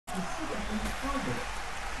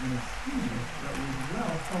in a speed that was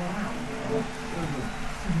well thought out. There's a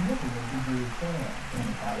significant degree of chance in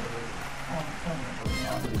the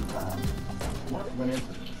what went into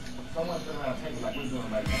this? Someone sit around thinking like we're doing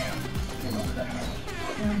right now. You know,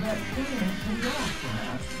 and that chance was off,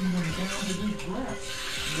 perhaps, even down to this dress,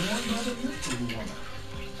 worn by the mystery woman.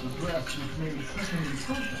 The dress which made a second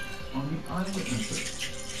impression on the eyewitnesses.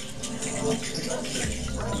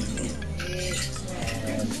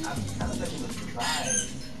 And I'm kind of thinking the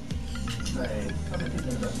society say, some of these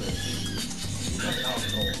things are good. Something else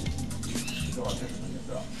is old. You go artistic on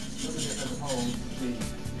yourself. Look at this as opposed to see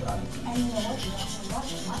what I do. And you know what? You actually love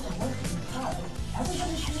it. Might have worked because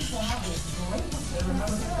everybody seems to have this great picture. They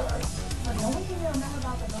remember the story. But the only thing they remember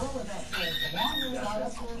about the girl is that she was the long way right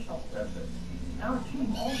up to her shoulder. That's it. Our team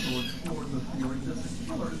also explored the theory that the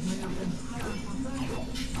killers may have been hired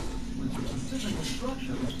professionals with the specific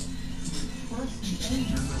instructions to express the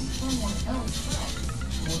anger that someone else felt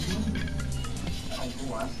toward women. Oh, for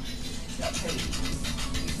what? Got paid.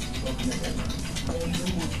 And they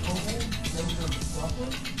were told they would suffer,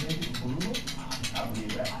 maybe brutal. I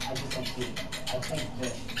believe that. I just don't see it. I think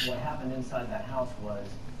that what happened inside that house was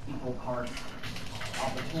equal parts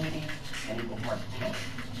opportunity and equal parts chance.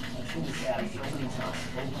 I've seen this ad so many times,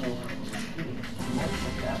 over and over and repeating it. Most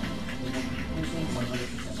of that was completely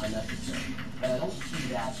 100% unnecessary. But I don't see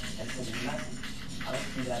that as sending a message. I don't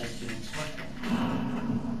see that as being personal.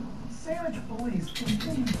 Sandwich police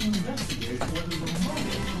continued to investigate whether the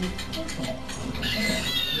motive was personal. And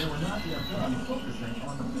they were not yet done focusing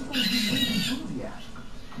on the people who made enthusiast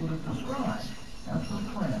would have described as her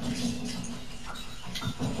friends.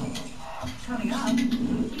 Coming up,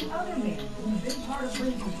 the other man who's a big part of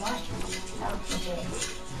Lindsay's life, out for more.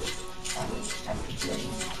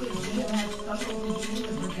 Could he have something to do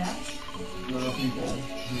with her death? There are people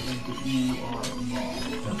who think that you are involved.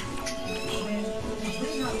 Then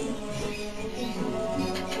bring up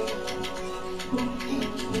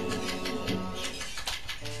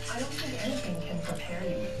I don't think anything can prepare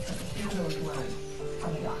you to hear those words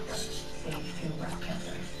from the doctor. Stage 2 breast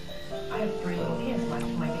cancer. I have 3 little kids. My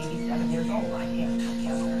baby's 7 years old. I can't have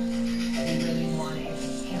cancer. We really wanted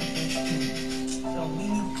cancer soon. So we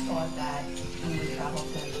thought that we would travel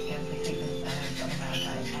to cancer treatment centers of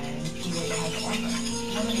America and see what they had to offer.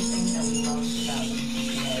 One of the things that we loved about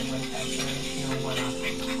UCLA was that there is one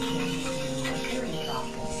option. They give you a series of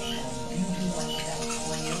options. And you do what's best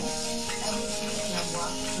for you. Every time I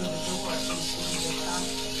walk through the door, you see the stuff.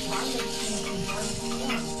 Why they can't be very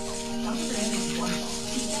warm. Dr. Brand is wonderful.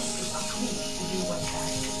 He says it's up to me to do what's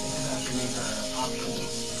best. It's about to make her options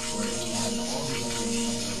where he has all the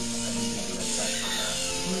information. I think that's best for her.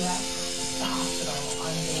 We left the hospital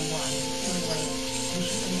on day 1, feeling like this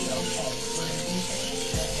is going to be okay. We're going to do things,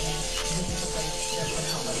 and this is the place that's going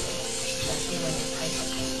to help us. That feeling is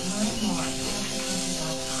priceless. Learn more at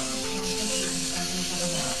healthcare.com.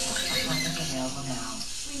 Appointments available now.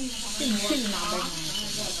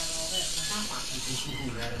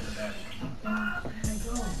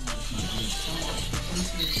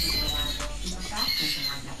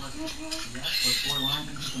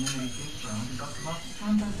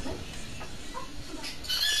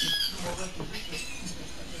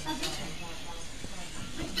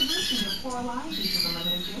 Distribution of 4 line features a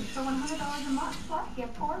limited gift for $100 a month. Plus, get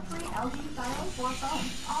 4 free LG Stylo 4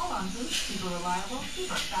 phones. All on Boost, super reliable,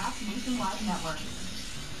 super fast nationwide network.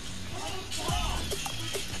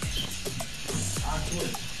 I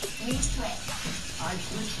switched. We switched. I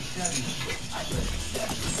switched to Chevy. I switched to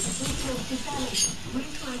Chevy. We switched to Chevy. We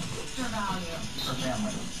switched for value. For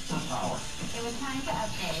family. For power. It was time to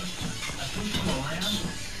upgrade. I switched from a Ram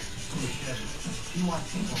to a Chevy. You want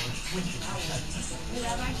people to switch it. We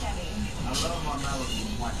love our Chevy. I love my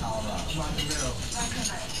Malibu, my Colorado. My Camaro. My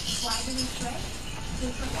Camaro. Why did we switch?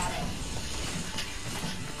 Just look at it.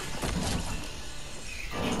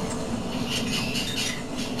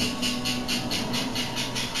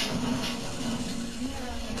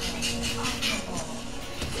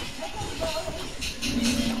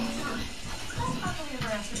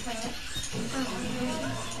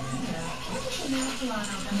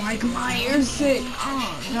 Mike Myers sick.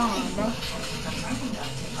 Oh, no, bro.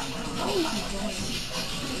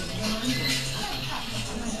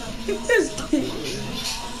 This kid.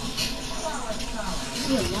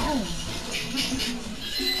 Leave alone.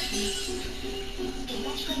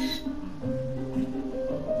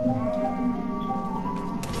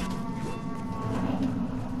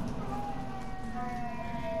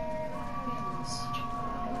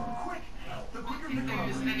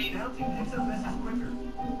 Bounty picks up messes quicker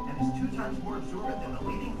and is 2 times more absorbent than the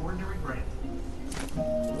leading ordinary brand.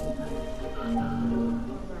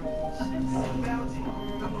 Bounty,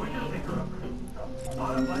 the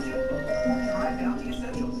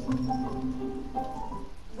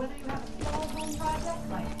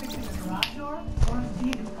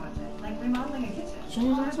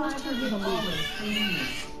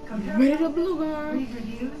Ready to blue guy. Read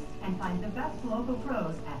reviews and find the best local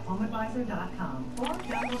pros at HomeAdvisor.com or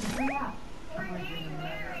download the free app.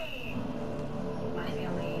 My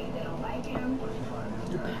family, they don't like him. When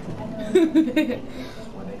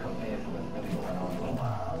they come in, what's really going on for a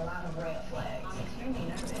while. A lot of red flags. I'm extremely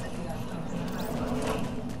nervous.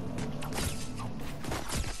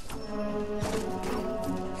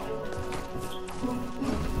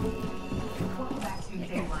 Welcome back to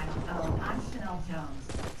Dateline on Phone. I'm Chanel Jones.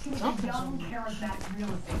 She was a young, charismatic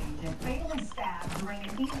real estate agent, fatally stabbed during an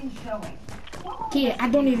evening showing. Kid, I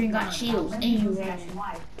don't even got shields. And you running.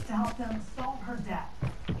 To help them solve her death.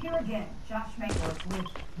 Here again, Josh Mayworth with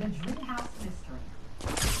the Dream House Mystery.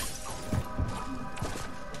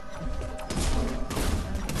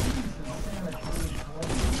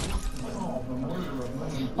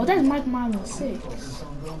 Oh, that's Mike Myers 6.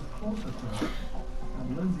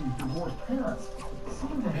 Lindsay's divorced parents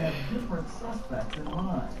seem to have different suspects in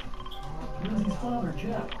mind. Lindsay's father,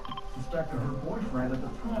 Jeff, suspected her boyfriend at the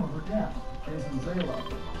time of her death, Jason Zalo,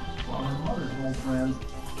 while her mother's old friends,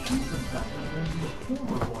 she suspected Lindsay's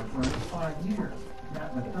former boyfriend of 5 years,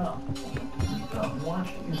 Matt McDuff. McDuff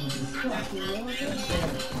watched in disgust as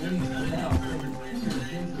police announced they had cleared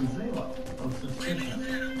Jason Zalo of suspicion.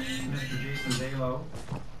 Mr. Jason Zalo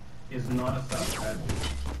is not a suspect.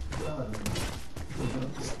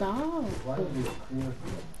 Stop. Why did they clear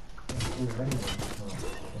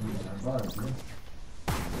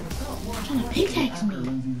Trying to pickaxe me.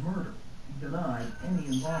 Lindsay's murder. He denied any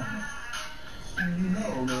involvement. You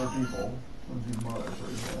know there are people, Lindsay's mother, for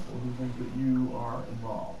example, who think that you are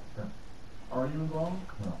involved. Yeah. Are you involved?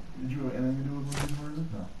 No. Did you have anything to do with Lindsay's murder?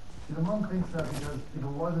 No. See, the mom thinks that because if it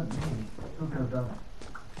wasn't me, who could have done it?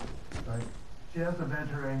 Right? She has to vent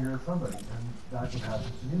her anger at somebody, and that's what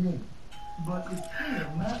happens to me. But it's clear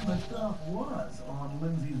Matt McDuff was on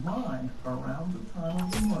Lindsay's mind around the time of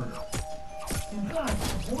the murder. In fact,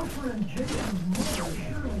 boyfriend Jason's mother,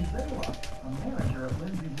 Shirley Zala, a manager at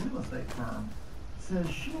Lindsay's real estate firm, says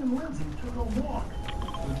she and Lindsay took a walk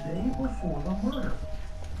the day before the murder.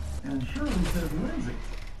 And Shirley says Lindsay,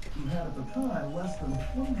 who had at the time less than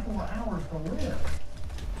 24 hours to live,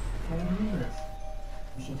 told her this.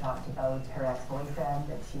 She talked about her ex-boyfriend,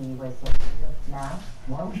 that she was afraid of Matt.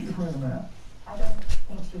 Why was she afraid of Matt? I don't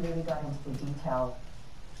think she really got into the detail.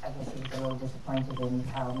 I guess she was a little disappointed in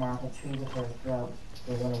how Matt had treated her throughout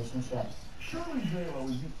their relationship. Shirley Zalo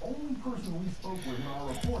is the only person we spoke with in our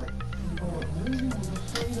reporting who told us Lindsay was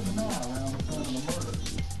afraid of Matt around the time of the murder.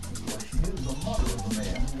 Of course, she is the mother of the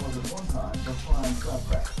man who was at one time the prime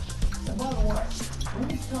suspect. And by the way,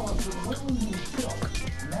 police tell us that when Lindsay was killed,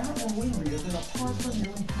 Matt and Lindsay have been apart for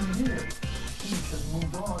nearly 2 years. Each has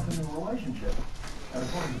moved on to new relationships. And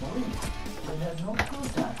according to police, they had no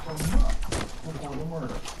contact for months before the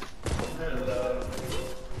murder.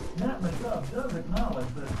 Matt McDuff does acknowledge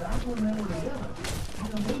that back when they were together, he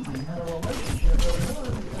and Lindsay had a relationship that was,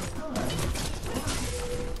 at the time,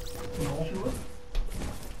 you all sure?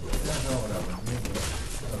 Yeah, no, whatever.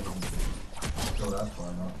 So that's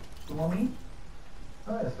fine, huh? Stormy?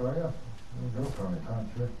 Oh, yeah, sorry, yeah. Real stormy time,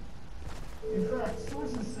 sure. In fact,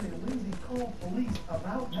 sources say Lindsay called police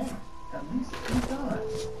about Matt at least 2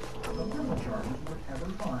 times. No criminal charges were ever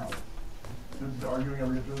filed. Did the arguing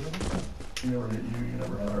ever get through them? She never hit you, you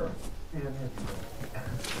never hit her. She didn't hit you.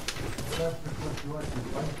 That's just what she was.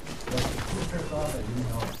 She picked on it, you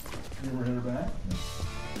know. You ever hit her back? No.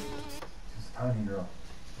 She's a tiny girl.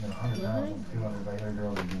 You know, 100 pounds, 200. I hit a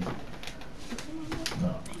girl to be.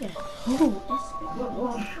 No. But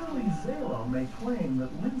while Shirley Zalo may claim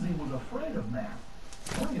that Lindsay was afraid of Matt,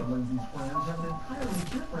 many of Lindsay's friends have an entirely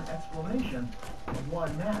different explanation of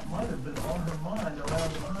why Matt might have been on her mind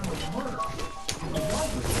around the time of the murder. It was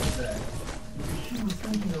likely, they say, because she was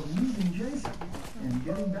thinking of losing Jason and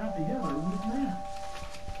getting back together with Matt.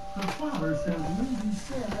 Her father says Lindsay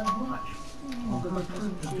said as much on her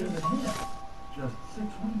trip to visit him just 6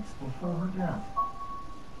 weeks before her death.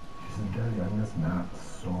 She said, Daddy, I miss Matt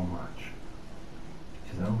so much.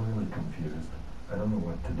 She said, I'm really confused. I don't know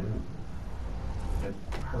what to do. It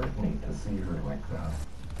hurt me to see her like that.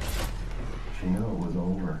 She knew it was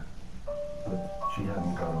over, but she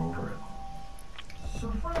hadn't got over it. So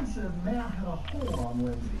friends said Matt had a hold on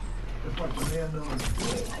Lindsay, just like the man known as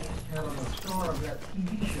Bill had on the star of that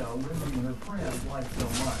TV show Lindsay and her friends liked so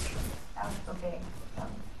much. Mr. Big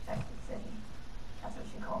from Texas City. That's what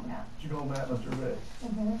she called Matt. Did you call Matt Mr. Big?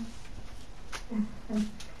 Mm-hmm.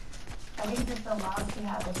 I think just the love she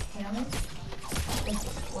had with him, it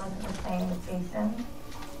wasn't the same with Jason.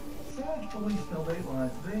 Sad police tell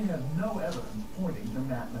Dateline they have no evidence pointing to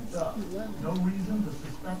Matt McDuff. No reason to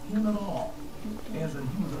suspect him at all. And that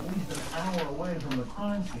he was at least an hour away from the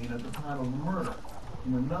crime scene at the time of the murder,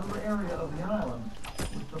 in another area of the island,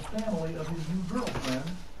 with the family of his new girlfriend,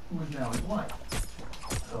 who is now his wife.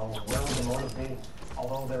 So where would the motive be?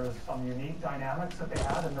 Although there's some unique dynamics that they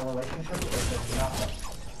had in the relationship, there's just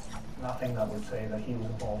nothing that would say that he was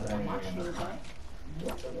involved in any way in this crime.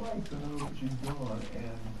 What I'd like to know that she's gone,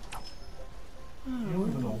 and you don't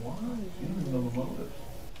even know why. You don't even know the motive.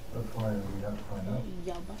 That's why we have to find out.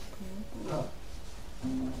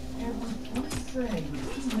 And with police saying the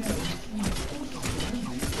two men who seemed close to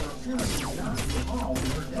Lindsay are apparently not involved in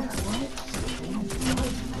her death. Police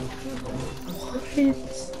might be the circle of suspicion.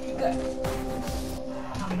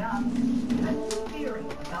 Coming up, a theory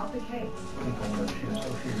about the case People that she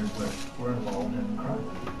associated with were involved in the crime.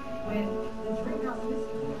 with the Dreamhouse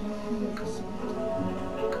Mystery.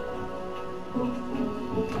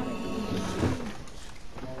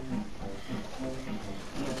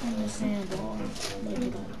 On the sandbar.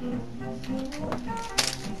 Maybe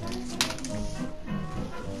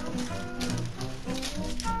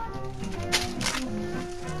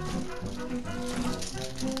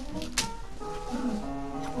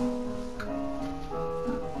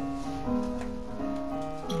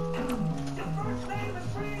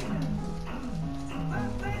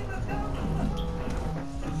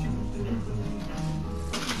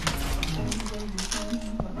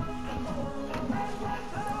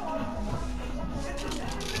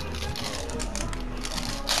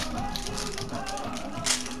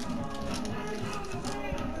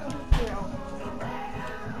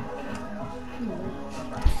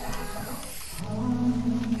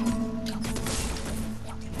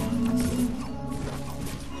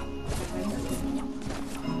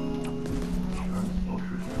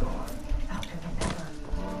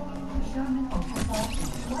Sherman Ultrasol is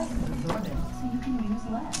twice as absorbent, so you can use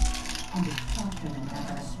less. And it's softer than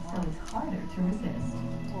ever, so it's harder to resist.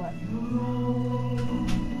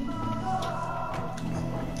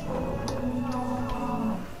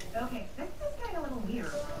 Okay, this is getting a little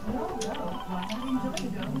weird. We all know why I enjoy to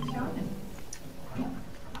go with Sherman.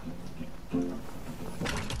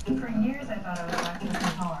 For years I thought I was lactose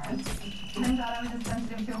intolerant. Turns out I was as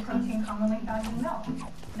sensitive to a protein commonly found in milk.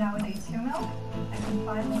 Nowadays, to milk, I can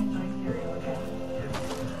finally enjoy cereal again. It's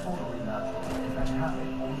totally natural. And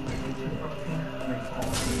having only two protein makes all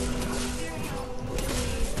the difference.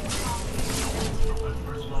 My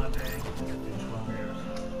first latte in 12 years.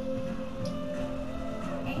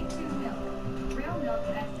 A2 milk. Real milk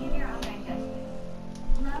that's easier on digestion.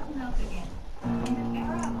 Love milk again. In an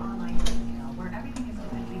era of online retail where everything is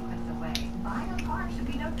typically clicks away, buying a car should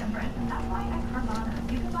be no different. That's why at Carvana,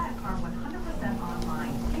 you can buy a car 100%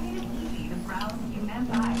 online, making it easy to browse, view, and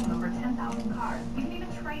buy from over 10,000 cars. You can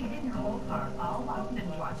even trade in your old car, all while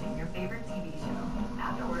binge watching your favorite TV show.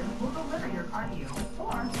 Afterwards, we'll deliver your car to you,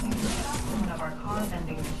 or you can pick it up from one of our car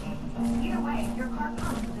vending machines. Either way, your car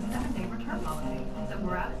comes with a 7-day return policy. So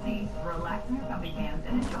grab a seat, relax in your comfy pants,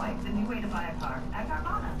 and enjoy the new way to buy a car at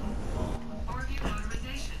Carvana. Overview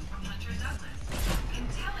authorization from Hunter Douglas.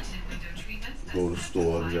 Intelligent window treatments that Go to the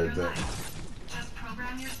store and simplify get your that. life. Just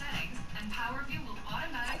program your settings, and PowerView will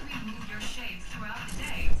automatically move your shades throughout the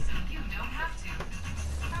day, so you don't have to.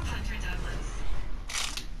 From Hunter Douglas.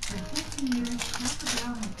 For 50 years, Cracker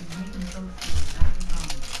Barrel has been making folks feel back at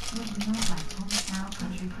home. With meals like homestyle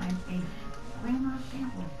country fried steak, grandma's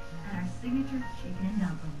sample, and our signature chicken and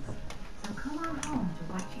dumplings. So come on home to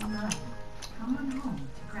what you love. Come on home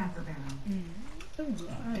to Cracker Barrel.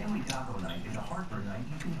 Family taco night is a heartburn night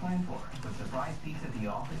you can plan for. But surprise peaks at the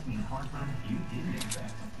office mean heartburn you didn't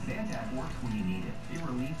expect. Zantac works when you need it. It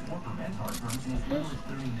relieves or prevents heartburn in as little as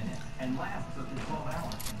 30 minutes and lasts up to 12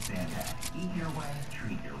 hours. Zantac. Eat your way,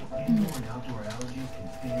 treat your way. Indoor and outdoor allergies can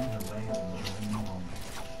stand in the way of enjoying the moment.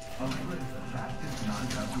 Uncle is the fastest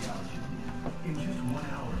non-gusty allergy. In just 1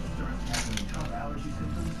 hour, start tackling tough allergy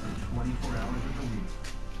symptoms for 24 hours of the week.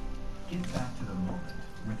 Get back to the moment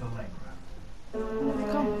with Allegra.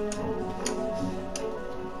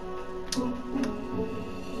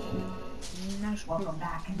 Welcome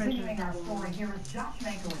back. Continuing our story, here is Josh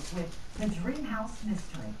Mankiewicz with The Dreamhouse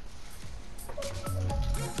Mystery.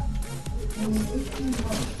 In the 18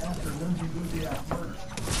 months after Lindsay Buziak's murder,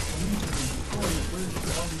 police in the Victoria, British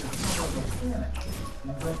Columbia suburb of Panic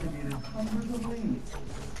investigated hundreds of leads,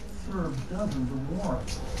 served dozens of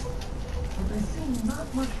warrants. But they seemed not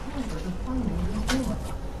much closer to finding this woman,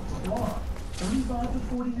 blonde, 35 to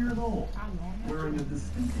 40 years old, wearing a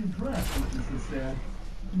distinctive dress, witnesses said,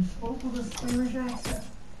 who spoke with a Spanish accent.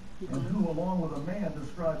 and who, along with a man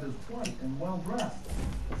described as white and well-dressed,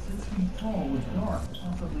 6 feet tall with dark,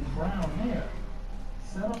 possibly brown hair,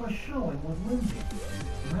 set up a showing with Lindsay,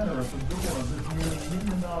 met her at the door of this nearly $1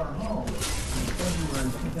 million home in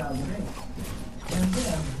February 2008, and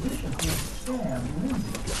then viciously stabbed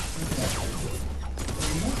Lindsay to death.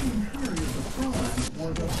 The working theory of the crime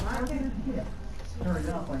was a targeted hit carried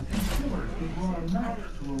out by 2 killers who brought a knife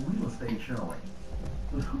to a real estate showing.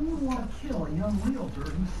 But who would want to kill a young realtor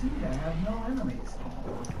who seemed to have no enemies?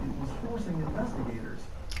 It was forcing investigators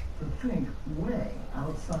to think way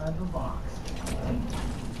outside the box.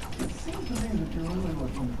 It seems to me that you're really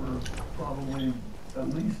looking for probably at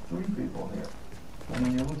least 3 people here. I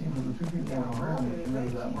mean, you're looking for the 2 people in the room that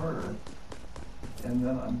committed that murder, and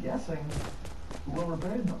then I'm guessing whoever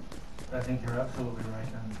paid them. I think you're absolutely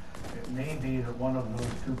right, and it may be that one of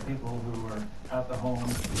those 2 people who were at the home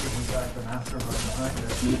is in fact the mastermind behind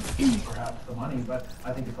it, perhaps the money, but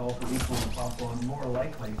I think it's also equally possible and more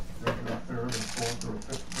likely that there are a 3rd or 4th or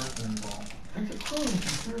 5th person involved. It's a criminal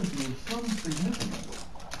conspiracy of some significance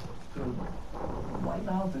to wipe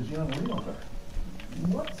out this young realtor.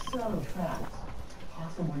 What set of facts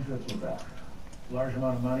possibly fits with that? Large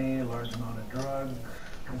amount of money, large amount of drugs,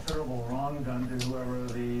 considerable wrong done to whoever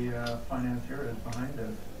the financier is behind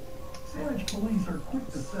it. Sandwich police are quick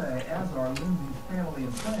to say, as are Lindsay's family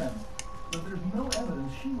and friends, that there's no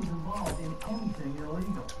evidence she was involved in anything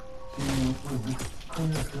illegal. She was the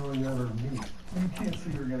cleanest girl you ever meet. You can't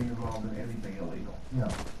see her getting involved in anything illegal. No.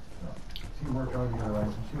 She worked hard to get her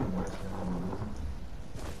license. She was working.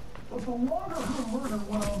 But the longer her murder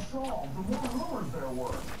went unsolved, the more rumors there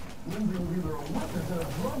were. Lindsay was either a witness in a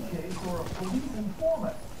drug case or a police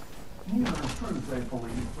informant. Neither is true, say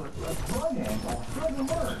police, but a drug angle could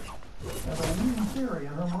emerge as a leading theory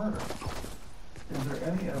in her murder. Is there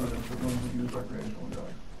any evidence that Lindsay used recreational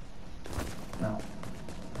drugs? No.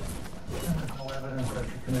 There's no evidence that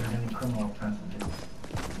she committed any criminal offenses.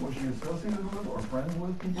 Was she associated with or friends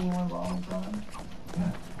with people who were involved in crime?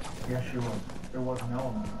 Yeah. Yes, she was. There was an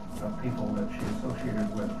element of people that she associated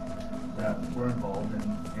with that were involved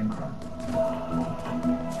in crime.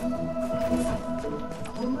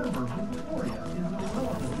 Remember, Victoria is a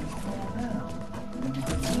relatively small town, and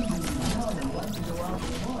because Lindsay was young and liked to go out to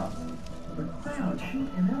clubs, the crowd she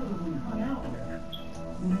inevitably hung out with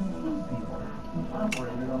would include people who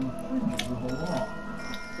operated on the fringes of the law.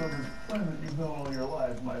 So this friend that you've known all your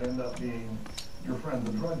life might end up being your friend,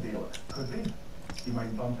 the drug dealer. Could be. You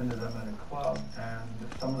might bump into them at a club, and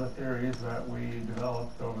some of the theories that we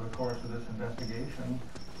developed over the course of this investigation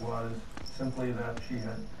was simply that she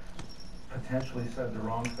had potentially said the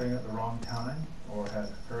wrong thing at the wrong time, or had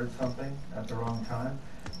heard something at the wrong time,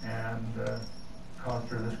 and caused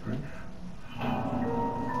her this grief.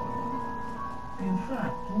 In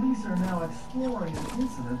fact, police are now exploring an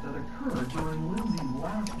incident that occurred during Lindsay's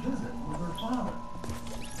last visit with her father.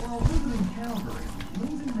 While visiting Calgary,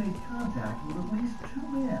 Lindsay made contact with at least 2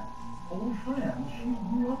 men, old friends she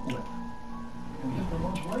grew up with. And just a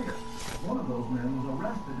month later, one of those men was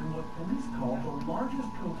arrested in what police call the largest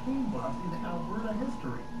cocaine bust in Alberta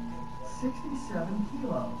history. 67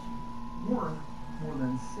 kilos, worth more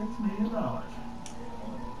than $6 million.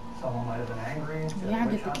 Someone might have been angry, Yeah, I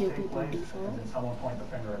witch get to hunt kill take people place, before. and then someone point the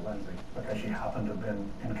finger at Lindsay because she happened to have been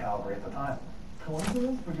in Calgary at the time.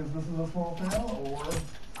 Coincidence because this is a small town, or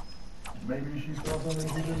maybe she saw something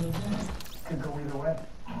she didn't see? Could go either way.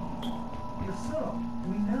 If so,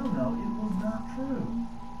 we now know it was not true.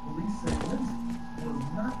 Police say Lindsay was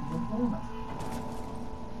not the informant.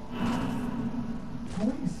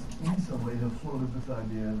 Police recently have floated this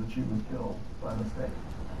idea that she was killed by mistake.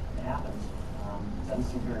 It happens. Doesn't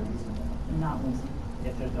seem very reasonable. Not reasonable.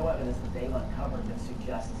 If there's no evidence that they've uncovered that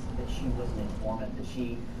suggests that she was an informant, that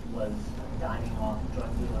she was dining off drug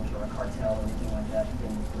dealers or a cartel or anything like that,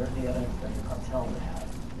 then where's the evidence that the cartel would have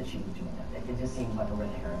that she was doing that? It just seems like a red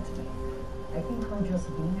herring to me. I think her just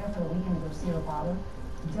being there for the weekend to go see her father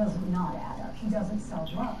does not add up. She doesn't sell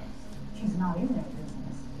drugs. She's not in their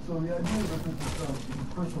business. So the idea that this is some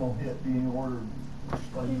personal hit being ordered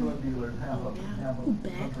by drug dealers half a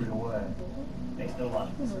country away. Makes no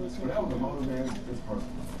logical sense. So that was the motivator, this person.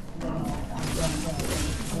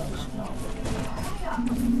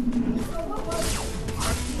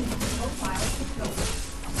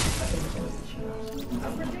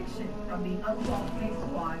 A prediction from the Unsolved Case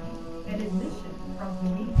Squad, an admission from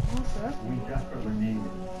police, We desperately need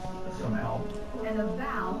some help. and a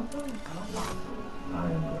vow of apology. I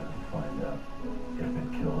am going to find out if it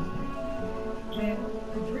kills me. When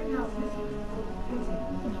the Dreamhouse Mystery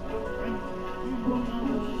continues.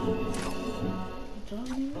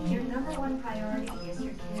 Your number one priority is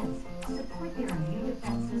your kids. Support their immune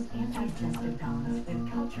defenses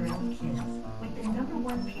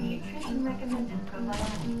 #1 pediatrician recommended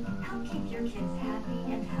probiotic. Help keep your kids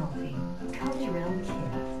happy and healthy. Cultural Kids.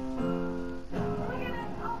 Look at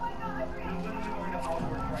this! Oh my God! I'm literally going to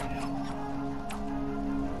Hogwarts right now.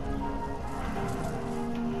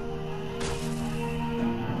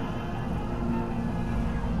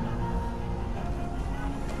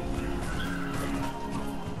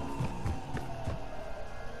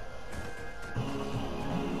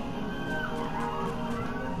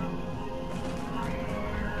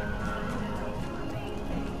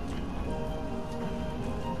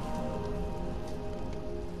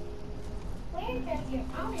 Where does your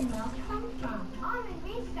almond milk come from? Almond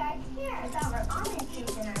Reef starts here. It's our almond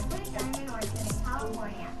trees in our Blue Diamond Orchard in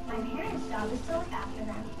California. My parents' job is to look after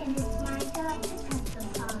them, and it's my job to test the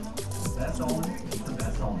pollen. Best almond, the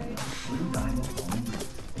best almond. Blue Diamond Almond Reef.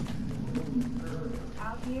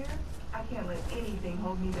 Out here, I can't let anything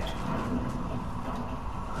hold me back.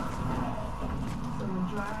 So when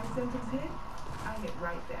dry symptoms hit, I hit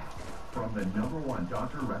right back. From the #1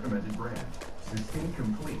 doctor-recommended brand, Sustain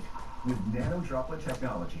Complete, with nano droplet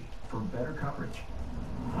technology for better coverage.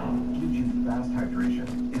 Gives you fast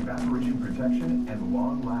hydration, evaporation protection, and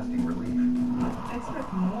long-lasting relief.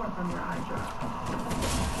 Expect more from your eye drop.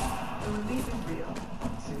 The relief is real.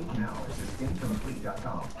 Save now at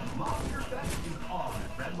SustainComplete.com. Lobster Fest is on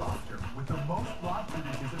at Red Lobster with the most lobster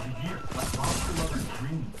dishes of the year, like Lobster Lover's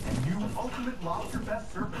Dream and new Ultimate Lobster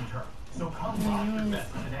Fest Surf and Turf. So come Lobster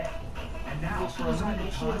Fest today. And now, for a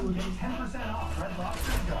limited time, get 10% off Red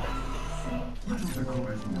Lobster Go. Little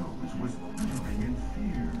Dakota's nose was quivering in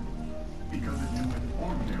fear because it knew an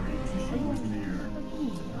ordinary tissue was near.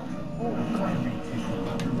 Ordinary tissue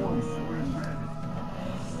left her voice sore and red.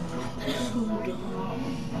 So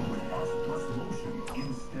with Us Plus Lotion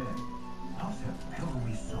instead. Us have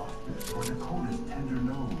pillowy soft bed for Dakota's tender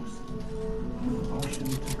nose. With lotion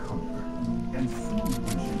to comfort and soothe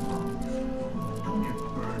when she grows. Don't get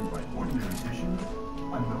burned by ordinary tissues.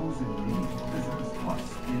 A nose in need deserves Plus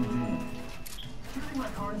indeed. Choosing my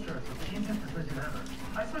car insurance was the easiest decision ever.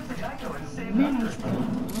 I switched to Geico and saved Man, hundreds.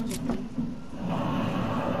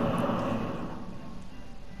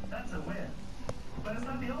 That's a win. But it's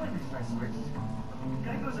not the only reason I switched.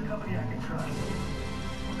 Geico's a company I can trust.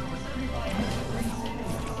 With over 75 years of great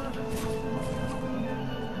savings and service. Now that's a win.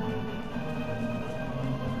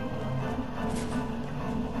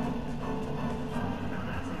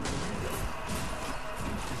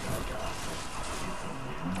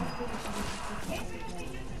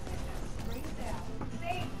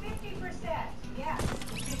 Save 50%. Yes,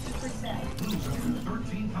 50%. Lose up to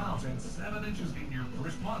 13 pounds and 7 inches in your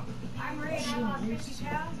first month. I'm Maria and I lost 50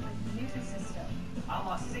 pounds with Nutrisystem. I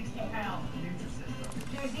lost 60 pounds with Nutrisystem.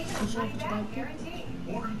 There's even a money back guarantee.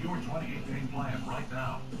 Order your 28-day plan right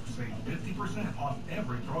now. Save 50% off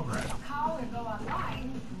every program. Call or go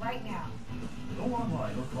online right now. Go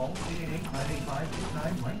online or call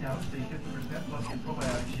 888-985-89 right now to save 50% plus get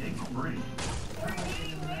probiotic shakes free. We're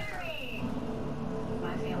getting married.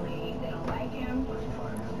 My family, they don't like him. Let's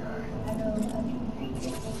try this guy. I know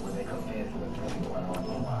When they come in, it's really well.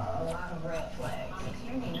 a lot of red flags. Makes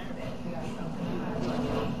me nervous. We got something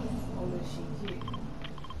Only she did.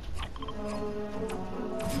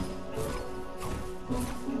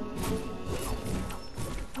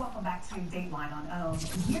 Welcome back to Dateline on OWN.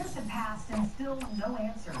 Years have passed and still no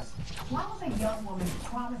answers. Why was a young woman's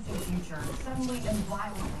promising future suddenly and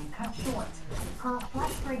violently cut short? Her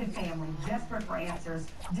frustrated family, desperate for answers,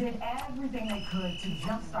 did everything they could to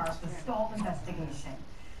jumpstart the stalled investigation.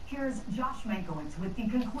 Here's Josh Mankiewicz with the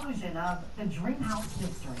conclusion of the Dream House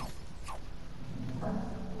mystery.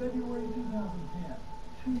 February 2010,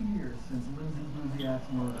 2 years since Lindsay Buziak's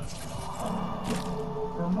murder.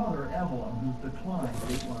 Her mother, Evelyn, who's declined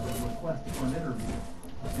Dateline's request for an interview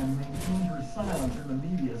and maintained her silence in the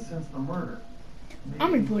media since the murder,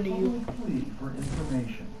 I'm made a reporting you. public plea for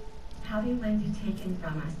information. Having Lindsay taken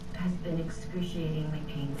from us has been excruciatingly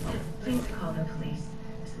painful. Please call the police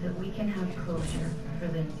so that we can have closure for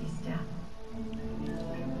Lindsay's death.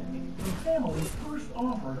 The family first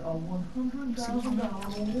offered a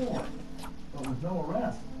 $100,000 reward, but with no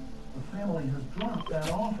arrest, the family has dropped that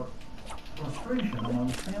offer. Frustration among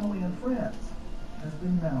family and friends has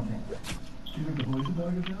been mounting. Do you think the police have done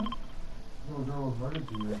a good job? Little girl was murdered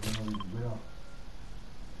 2 years ago. Nobody's jail.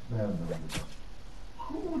 They haven't done a good job.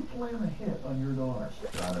 Who would plan a hit on your daughter?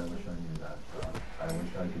 God, I wish I knew that. I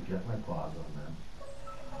wish I could get my claws on them.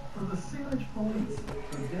 For the Sandwich police,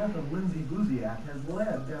 the death of Lindsay Buziak has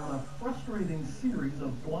led down a frustrating series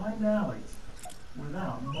of blind alleys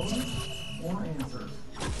without motive or answers.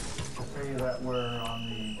 To say that we're on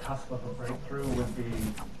the cusp of a breakthrough would be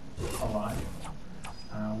a lie.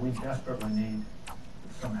 We desperately need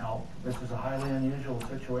some help. This is a highly unusual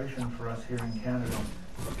situation for us here in Canada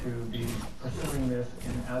to be pursuing this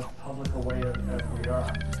in as public a way as we are.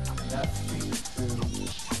 And that speaks to,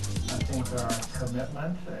 I think, our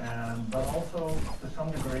commitment, but also to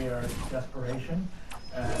some degree our desperation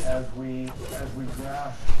as we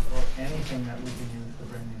grasp for anything that we can use to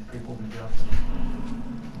bring these people to justice.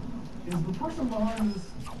 Is the person behind this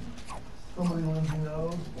somebody Lindsay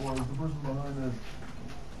knows, or is the person behind this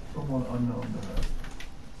someone unknown to her?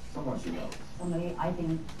 Someone she knows. Somebody, I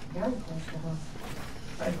think, very close to her.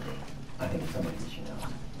 I agree. I think it's somebody that she knows.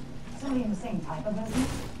 Somebody in the same type of business.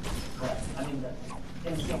 Correct. I mean,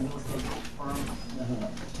 in the same real estate firm, who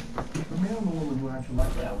knows? The man and the woman who actually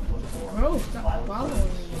like Yeah, would look for Oh, stop following me.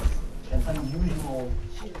 an unusual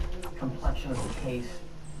complexion of the case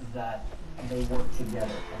that they work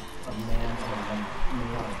together. A man and a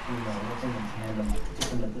male and a female working in tandem to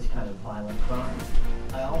commit this kind of violent crime.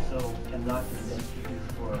 I also am not convinced that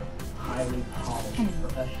these were highly polished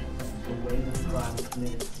professionals. The way that the crime was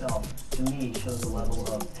committed itself, to me, shows a level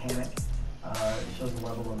of panic, shows a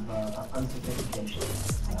level of unsophistication.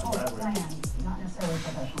 I call it planned, not necessarily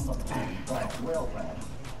professional, but planned. Right, well planned.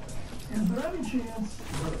 Is there any chance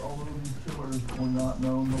that although these killers were not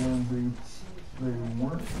known to Lindsay, they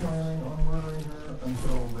weren't planning on murdering her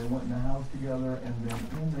until they went in the house together, and then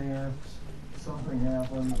in there something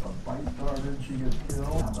happened, a fight started, she gets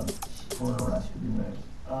killed, for an arrest to be made?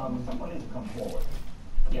 Someone needs to come forward.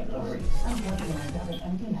 Yeah, agreed. Unfortunately, that was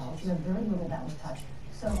empty house. You have very little that was touched.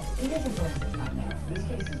 So it is a forensic nightmare. This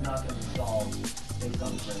case is not going to be solved based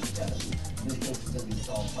on forensic evidence. This case is going to be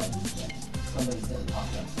solved by these things. Somebody's going to talk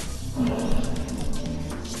to us.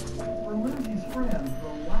 For Lindsay's friends, the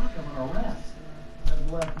lack of an arrest has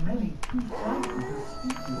left many too frightened to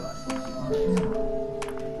speak to us on camera.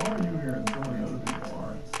 Why are you here and so many other people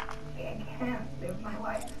aren't? I can't live my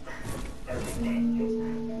life every day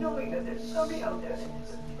knowing that there's somebody out there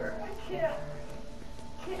where I can't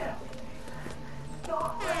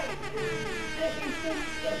stop right. That you think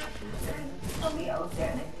that there's somebody out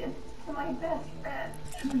there that is my best friend.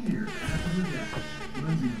 2 years after her death,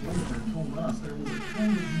 Lindsay's boyfriend told us there was a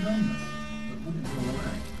kind of numbness that wouldn't go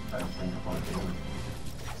away. I think about doing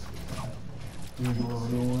You go over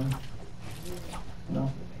to one? No.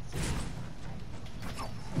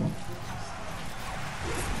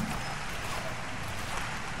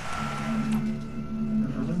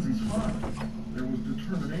 And for Lindsay's father, there was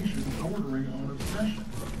determination bordering on obsession.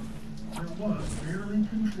 There was barely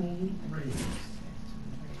controlled rage.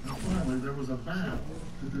 And finally, there was a vow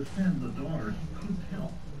to defend the daughter he couldn't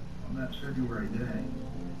help on that February day.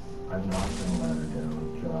 I'm not gonna let her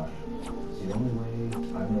down, Josh. The only way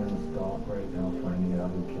I'm gonna stop right now finding out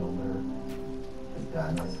who killed her is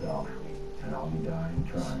die myself. And I'll be dying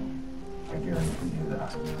trying. I guarantee you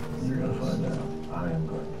that. You're gonna find out. I am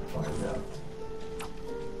going to find out.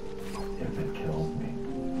 If it kills me.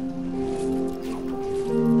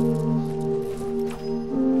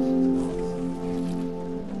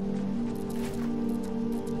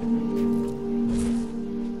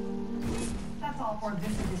 That's all for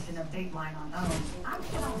this edition of Dateline on OWN. I'm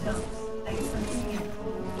Cheryl Jones. Thanks for tuning in.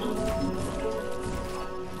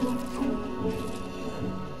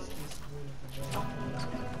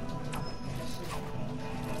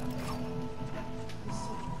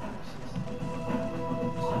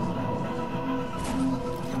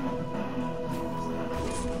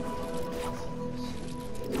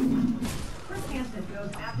 Chris Hansen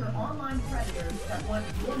goes after online predators that want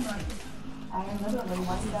your money. I am literally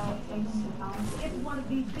wiped out things to come. It's one of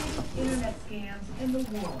the biggest internet scams in the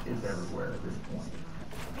world. It's everywhere at this point.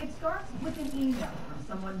 It starts with an email from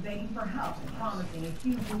someone begging for help and promising a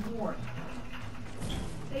huge reward.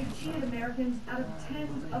 They've cheated Americans out of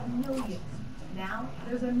tens of millions. Now,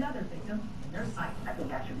 there's another victim in their sight. I think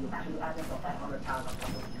that should be added to 500,000.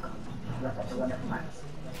 That's a wonderful plan.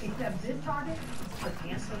 Except this target is Chris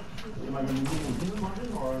Hansen, Am I going to be meeting with you in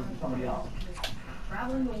London or somebody else?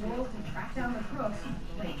 traveling the world to track down the crooks,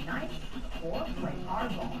 play nice or play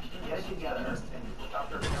hardball. Get it together and stop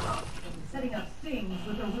your around. Setting up stings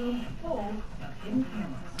with a room full of hidden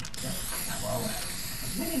cameras.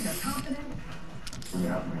 Winning their confidence, We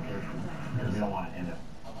have to be careful. Because we don't want to end up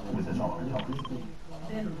with this all over top.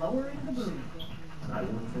 then lowering the boom. I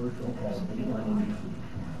look forward to it.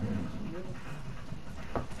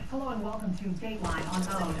 Hello and welcome to Dateline on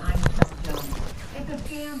OWN. I'm Cheryl Jones. It's a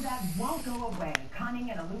scam that won't go away.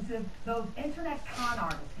 Cunning and elusive, those internet con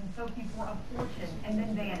artists can soak you for a fortune and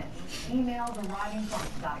then vanish. Emails arriving from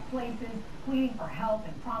exotic places, pleading for help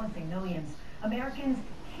and promising millions. Americans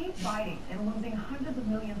keep biting and losing hundreds of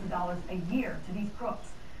millions of dollars a year to these crooks.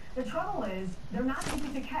 The trouble is, they're not easy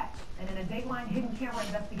to catch, and in a Dateline hidden camera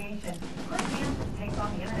investigation, Chris Hansen takes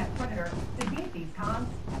on the internet predator to beat these cons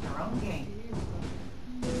at their own game.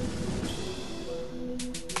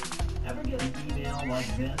 Ever get an email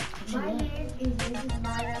like this? My name is Mrs.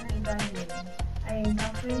 Maya Ibrahim. I am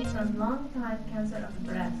suffering from long-time cancer of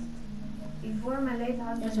the breast. Before my late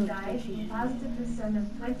husband died, he positively sent us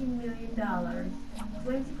 $20 million.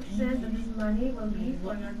 20% of this money will be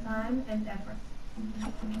for your time and effort.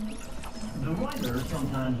 The writer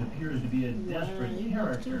sometimes appears to be a desperate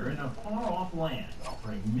character in a far-off land,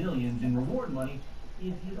 offering millions in reward money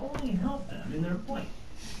if you'd only help them in their plight,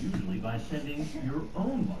 usually by sending your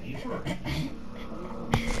own money first.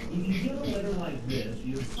 If you get a letter like this,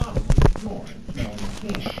 you'd probably ignore it, smelling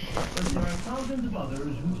scam. But there are thousands of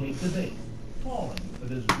others who take the bait, falling for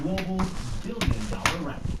this global billion-dollar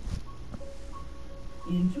racket.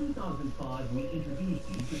 In 2005, we introduced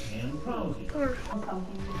you to Pam Krause.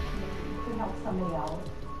 Something to help somebody else.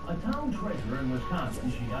 A town treasurer in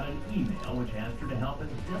Wisconsin, she got an email which asked her to help a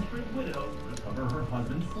desperate widow recover her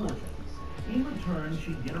husband's fortune. In return,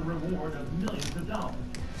 she'd get a reward of millions of dollars,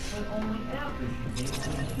 but only after she paid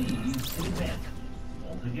some fees in advance.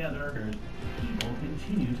 Altogether, people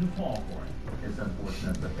continue to fall for it. It's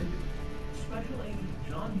unfortunate that they do. Special Agent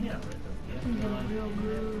John Hamrick of the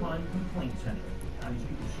FBI's Crime Complaint Center. Are these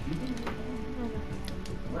people stupid?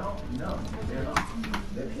 Well, no, they're not.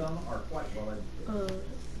 Some are quite well educated.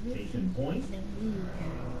 Case in point,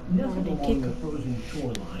 nestled along the frozen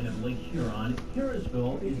shoreline of Lake Huron,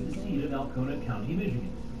 Harrisville is the seat of Alcona County,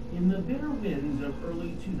 Michigan. In the bitter winds of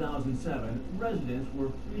early 2007, residents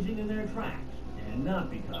were freezing in their tracks, and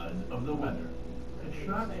not because of the weather. It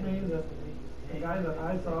shocks me that a guy that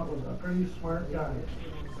I thought was a pretty smart guy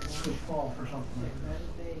could fall for something like that.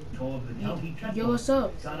 Of the county Yo, what's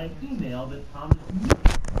up? got an email that promised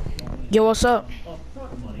Yo, what's up?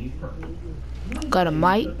 upfront money first. Got a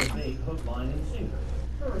mic? Big hook, line, and sinker.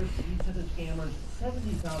 First, he sent the scammers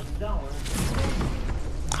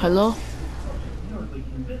 $70,000. Hello? Apparently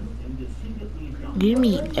convinced him to secretly dump Give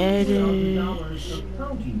me $70,000 of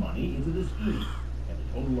county money into the scheme, and a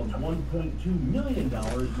total of $1.2 million may be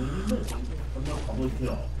missing from the public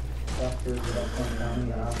till. Investors of Alcona County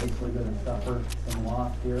are obviously going to suffer some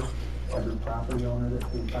loss here. Every property owner that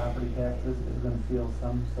pays property taxes is going to feel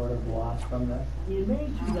some sort of loss from this. In May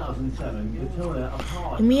 2007, Katona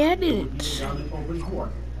apologized Let me edit for it. being down in open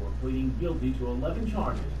court for pleading guilty to 11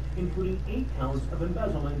 charges, including 8 counts of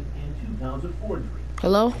embezzlement and 2 counts of forgery.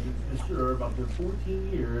 Hello? To serve up to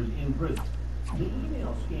 14 years in prison. The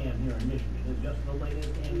email scam here in Michigan is just the latest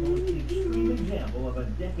and most extreme example of a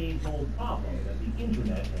decades-old problem that the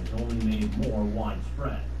internet has only made more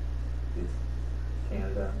widespread. It's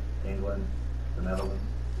Canada, England, the Netherlands.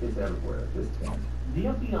 It's everywhere at this point. The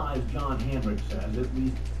FBI's John Hamrick says at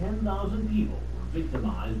least 10,000 people were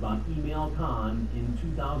victimized by email con in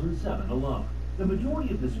 2007 alone. The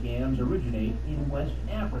majority of the scams originate in West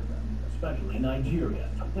Africa, especially Nigeria,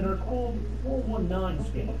 and are called 419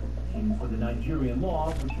 scams, named for the Nigerian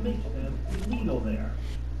law which makes them illegal there.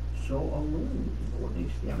 So alone, what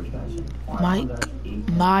makes the average guy Mike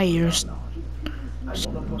Myers. I want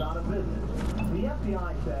to put out of business. The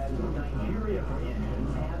FBI says Nigeria, for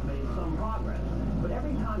instance, has made some progress, but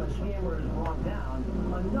every time a scammer is brought down,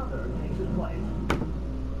 another takes his place.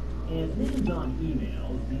 As named on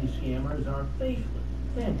emails, these scammers are faceless,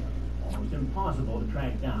 phantom, almost impossible to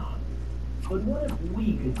track down. But what if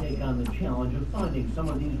we could take on the challenge of finding some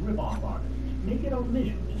of these rip-off artists? Make it a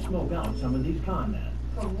mission to smoke out some of these con men.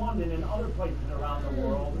 From London and other places around the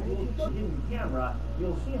world, we'll put hidden camera,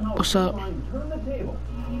 you'll see how What's up? turn the table.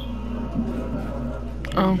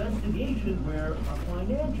 Oh. Investigation where a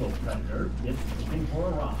financial predator gets looking for a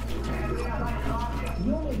rock.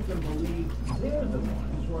 You'll make them believe they're the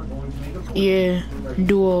ones who are going to make a fortune. Yeah,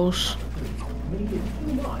 duos. Make it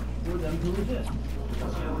too much for them to resist.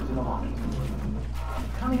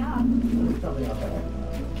 Coming up. Something else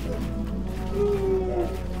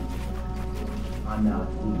I'm not.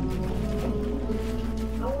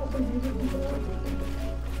 How often do you do this?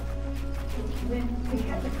 When we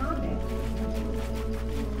catch a convict.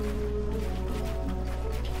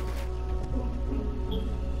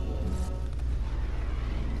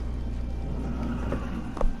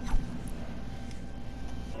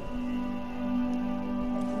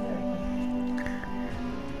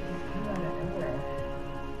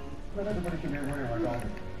 Not everybody can be a winner like all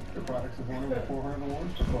the products have won over 400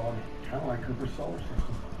 awards for quality, kind of like Cooper's solar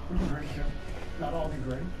system. Which is great too. Not all be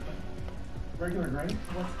great, but regular great.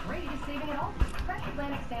 What's great is saving it all. Fresh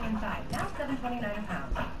Atlantic salmon size, now $7.29 a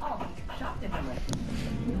pound. Aldi, shop differently.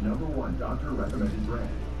 #1 doctor recommended brand.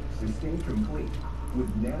 Sustain Complete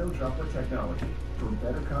with nano droplet technology for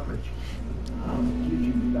better coverage. Gives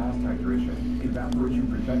you fast hydration, evaporation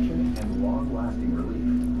protection, and long-lasting relief.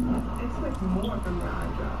 Expect more from your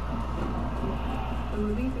eye drop. The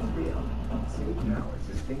relief is real. Save now at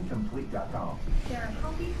SustainComplete.com. There are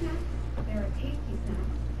healthy snacks, there are tasty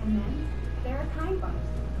snacks, and then there are kind bars.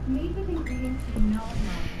 Made with ingredients you know and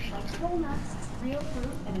love, like whole nuts, real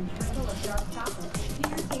fruit, and a drizzle of dark chocolate. Do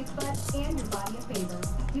your taste buds and your body a favor.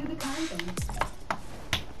 Do the kind thing.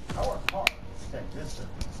 Our heart take this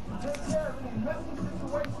service. Take care of any messy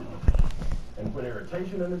situation and put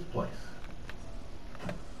irritation in its place.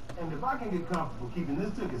 And if I can get comfortable keeping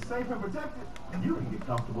this ticket safe and protected, you can get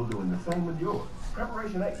comfortable doing the same with yours.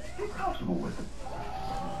 Preparation 8. Get comfortable with it.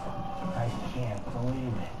 I can't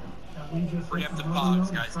believe it. We just Preemptive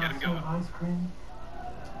pause, guys. Get him going. Ice cream.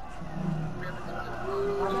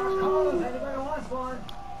 Anybody wants one?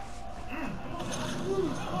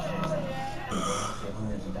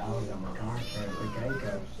 $700 on my car for a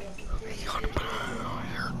Geico.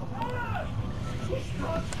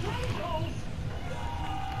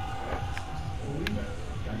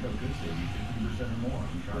 Geico could save you 50% or more on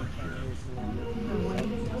car insurance.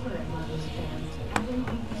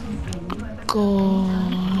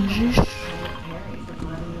 Gosh.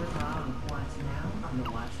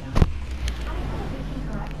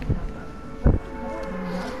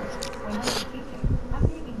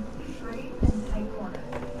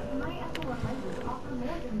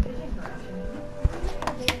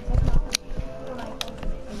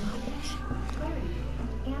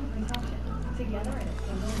 Together in a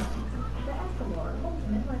single month. The Essilor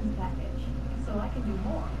Ultimate Lens Package. So I can do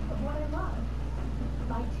more of what I love.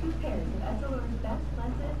 Buy 2 pairs of Essilor's best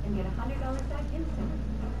lenses and get $100 back instantly.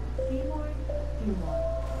 See more, do more.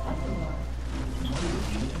 Essilor.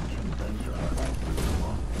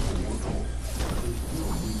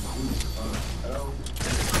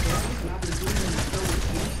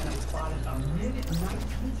 Spotted a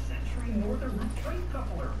mid-19th century northern trade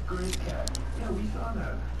coupler. Great cat. Yeah, we saw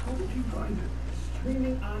that. How did you find it?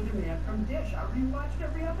 Streaming on demand from Dish. I rewatched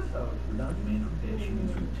every episode. With on demand from Dish, you can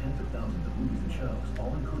stream tens of thousands of movies and shows,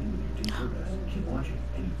 all included with your Dish service. Keep watching,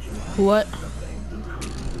 and you just What? the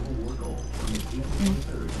crazy Civil War gold from the April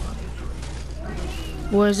 23rd on history.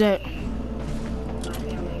 Where is it?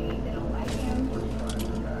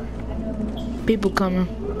 People coming.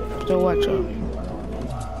 So watch out.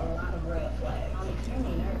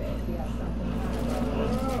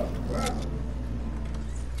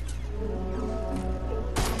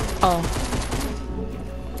 Oh.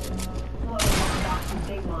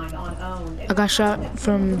 I got shot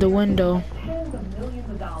from the window.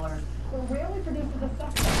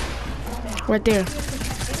 Right there.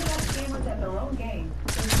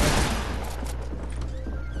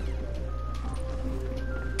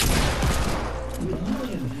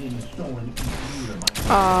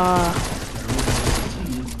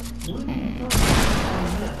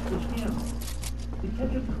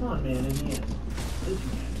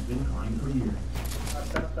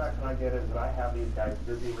 The satisfaction I get is that I have these guys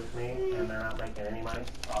busy with me and they're not making any money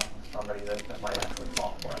off of somebody that might actually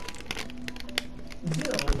fall for it.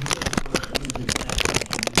 Bill is what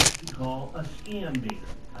we call a scam baiter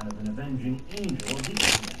out of an avenging angel of the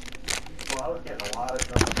internet. Well, I was getting a lot of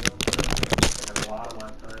trouble and a lot of my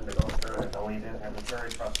time to go through it, deleted, and it was very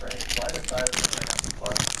frustrating. So I decided that I have to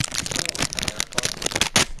fun.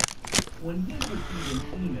 When he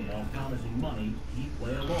received an email promising money, he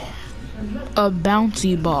played along. A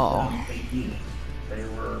bouncy ball. They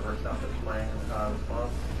were self-displaying this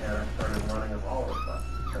month, and I started running them all over the place.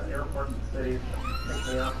 The airports and cities picked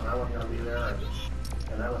me up, and I wasn't going to be there,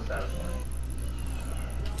 and that was satisfying.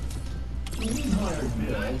 We hired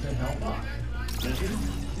Bill to help us. Mission,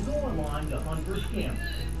 to go online to hunt for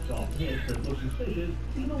scammers. Saw hits that look suspicious,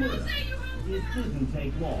 leave a alert. It didn't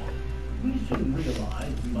take long. We soon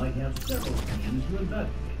realized we might have several schemes to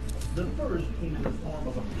investigate. The first came in the form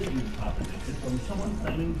of a business proposition from someone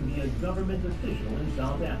claiming to be a government official in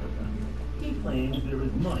South Africa. He claims there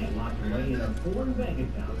is money locked away in a foreign bank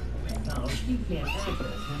account he can't access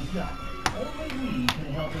himself. Only we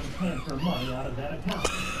can help him transfer money out of that account.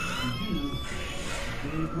 And do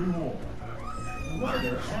big reward. The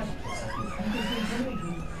writer asked us to keep this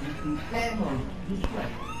information with the utmost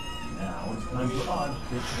discretion. Now it's time for us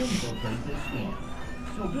to infiltrate this scam.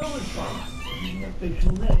 So Bill responds, using a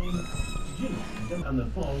fictional name, Jimmy, on the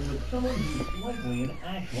phone with someone who's likely an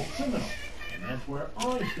actual criminal. And that's where I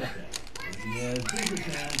step in. He has bigger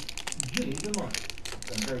chance, Jimmy the money.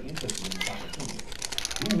 I'm very interested in this opportunity.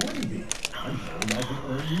 Who wouldn't be? I'm told I can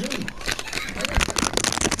earn millions.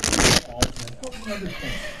 All to help me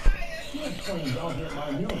understand. She explains I'll get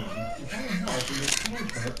my millions if I help in the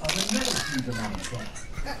transfer of another huge amount of cash.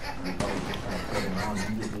 The money's just kind of floating around,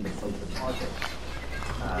 and you just need a place to park it.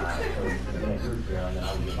 So you can get your share, and then I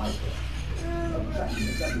will get my share.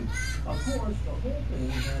 Exactly. Of course, the whole thing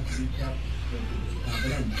has to be kept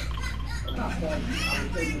confidential. At that point, I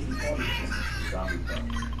would say this is all the zombie stuff.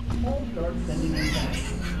 Paul starts sending in back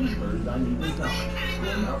papers I need to sign,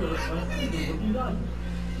 and other unspeakable looking documents.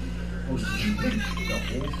 The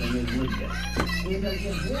whole thing is legit. And I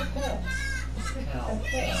get more calls. Now, Paul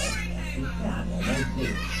is that almost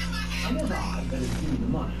daily. I guess I, that is giving the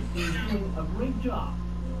money, is doing a great job.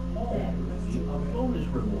 Paul will receive a bonus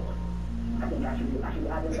reward. I think actually I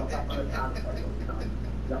did about $500 for you.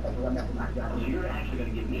 You're actually going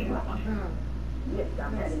to give me more money. Yes,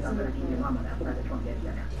 I'm going to give you more money.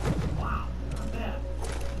 Wow, not bad.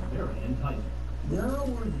 Very enticing. Now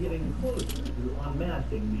we're getting closer to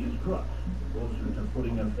unmasking these crooks, closer to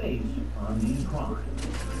putting a face on these crimes.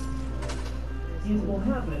 It will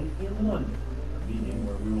happen in London, a meeting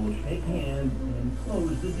where we will shake hands and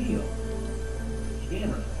close the deal.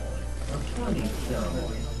 Scammers call it a funding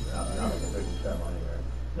ceremony. Not a big ceremony there.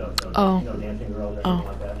 No dancing girls or anything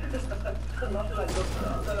like that.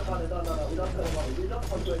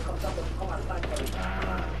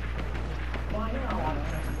 By now, I'm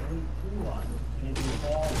actually too on.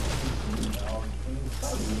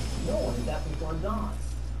 No one is asking for a dime.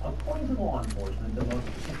 According to law enforcement, the most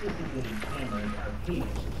sophisticated scammers are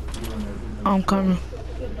teenagers. I'm coming.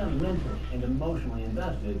 Get them mentally and emotionally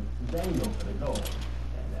invested, then go for the gold.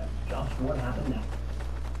 And that's just what happened next.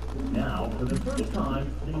 Now, for the first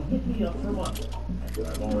time, they hit me up for money. After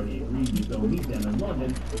I've already agreed to go meet them in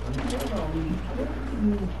London, I'm told I'll need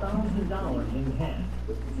 $14,000 in cash.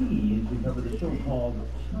 Fee is to cover the so-called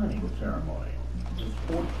signing ceremony. This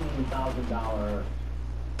 $14,000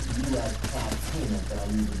 U.S. cash payment that I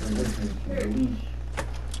need to bring with me to release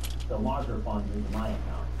the larger funds into my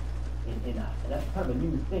account. And that's kind of a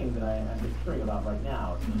new thing that I'm just hearing about right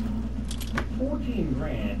now. 14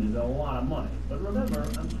 grand is a lot of money, but remember,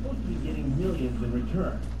 I'm supposed to be getting millions in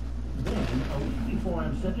return. Then, a week before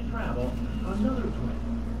I'm set to travel, another twin.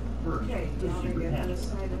 First, the secret habit.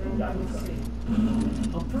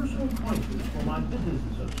 A personal crisis for my business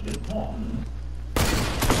associate, Paul.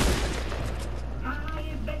 I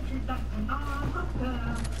adventured back on the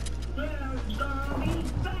bear. There's Tommy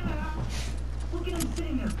Bear. Look at him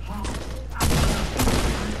sitting there, Paul.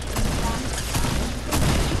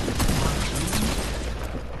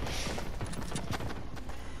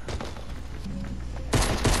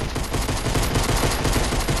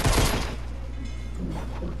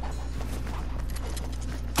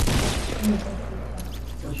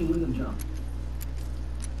 Don't you leave them, John?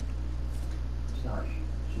 Sorry,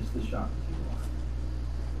 just the shock that you are.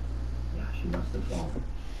 Yeah, she must have fallen.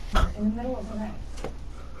 In the middle of the night.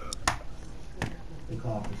 They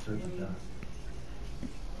call off the search and done.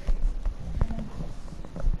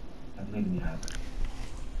 I believe in you, Hazard.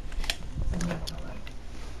 I'm not all right.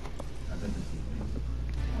 I've been deceived.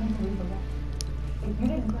 Unbelievable. If you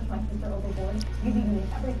didn't push my sister overboard, you'd be doing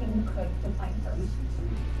everything you could to find her.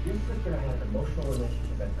 Your sister and I had an emotional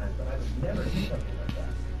relationship at times, but I would never do something like that.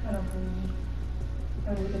 I don't believe you.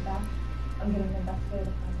 When we get back, I'm getting an investigator to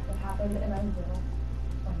find out what happened, and I will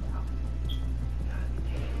find out. You gotta be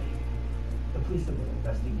kidding me. The police have been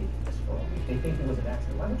investigating this for a week. They think it was an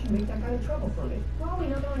accident. Why don't you make that kind of trouble for me? Well, we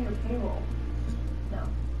know they're on your payroll. No.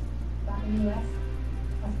 Back in the U.S.,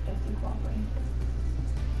 I suggest you cooperate.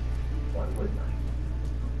 Why wouldn't I?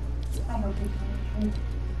 I hope you tell the truth.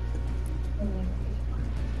 And we will get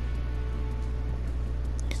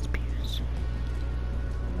you.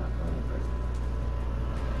 I'm not going to prison.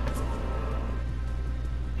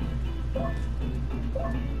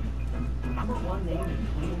 Number one name in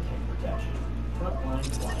clean tank protection. Frontline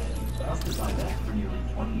client. Trusted by that for nearly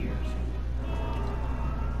 20 years.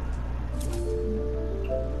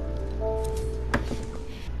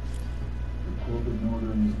 The quilted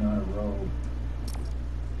northern is not a robe.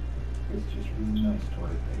 It's just really nice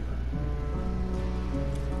toilet paper.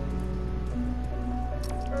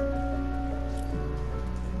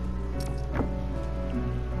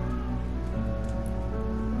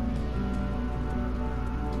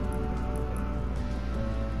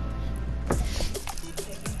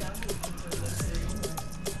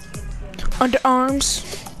 Underarms.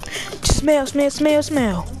 Smell.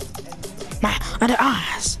 My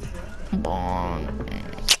underarms. Bon.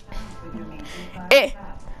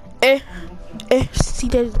 See,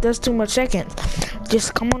 that's too much seconds.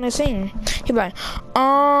 Just come on and sing. He be like,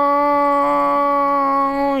 oh,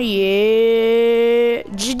 yeah.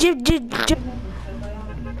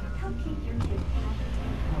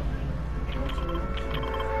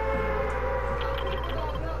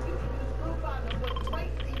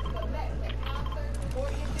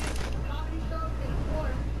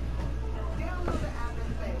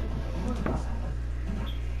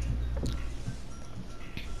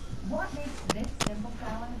 simple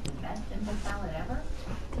salad, the best simple salad ever?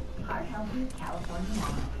 Heart healthy California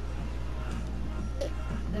walnut.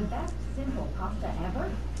 The best simple pasta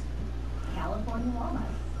ever? California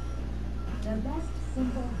walnut. The best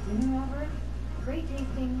simple dinner ever? Great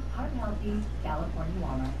tasting, heart healthy California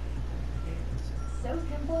walnut. So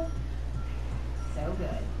simple, so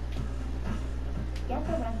good. Get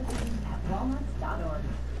the recipes at walnuts.org.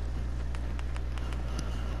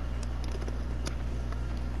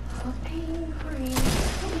 Pain cream.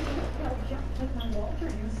 Smell just like my Walter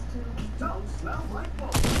used to. Don't smell like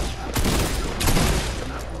bull.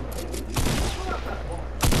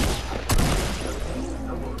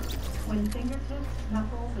 When fingertips,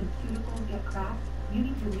 knuckles, and cuticles get cracked, you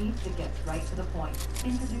need relief that gets right to the point.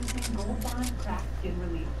 Introducing Gold Bond Cracked Skin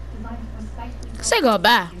Relief, designed precisely for Say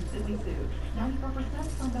goodbye. instantly soothe.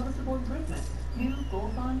 94% on noticeable improvement. New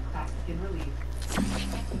Gold Bond Cracked Skin Relief.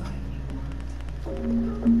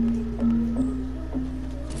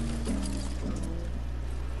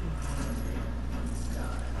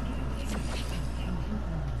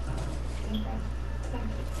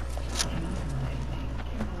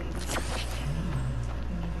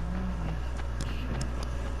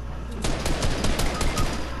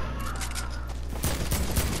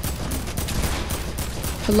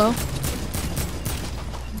 Hello?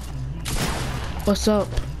 What's up?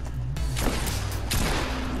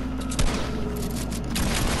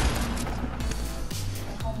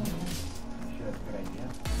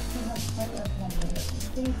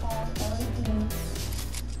 City Hall, LAPD.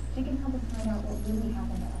 They can help us find out what really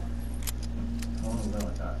happened to her. I want to know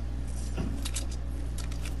what that.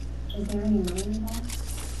 Is there any money involved?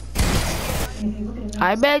 And if you look at it,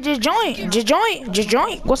 I bet just join. Just join. Just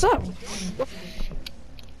join. What's up?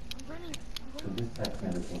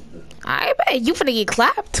 I bet you finna get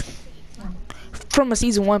clapped from a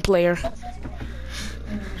season 1 player.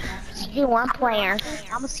 Season 1 player.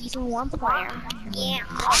 I'm a season 1 player. Yeah.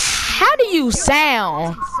 How do you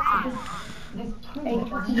sound? How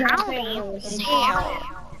do you sound?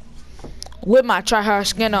 With my try-hard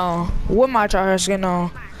skin on. With my try-hard skin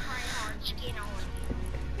on.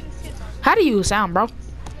 How do you sound, bro?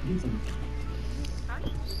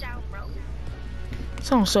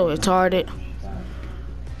 Sound so retarded.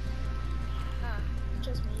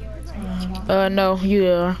 No, you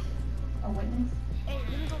are.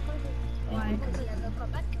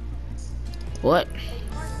 What?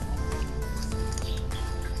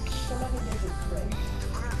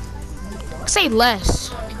 Say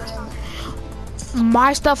less.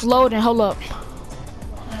 My stuff loading. Hold up.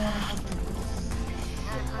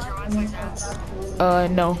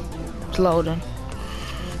 No. It's loading.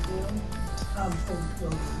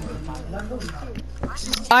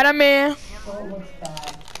 I'm in.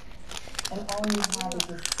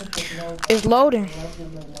 It's loading.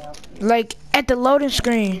 Like at the loading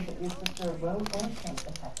screen.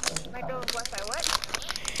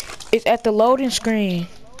 It's at the loading screen.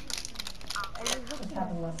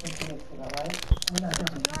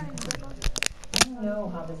 You know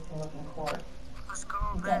how this can look in court.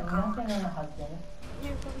 You've got nothing on the husband.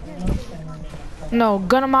 No,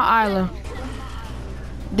 gun on my island.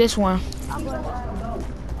 This one.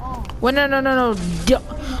 Wait, no.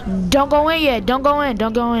 Don't go in yet. Don't go in.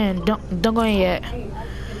 Don't go in. Don't go in yet.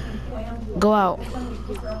 Go out.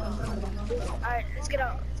 Alright, let's get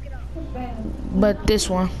out. Let's get out. But this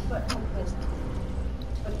one.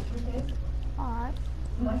 Alright.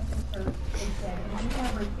 My sister is dead, and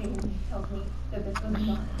everything tells me that this was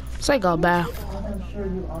not. Say goodbye. I'm sure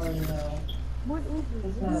you already know. What is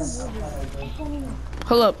It's not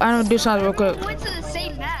Hold up, I'm gonna do something real quick. We went to the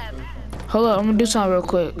same map. Hold up, I'm gonna do something real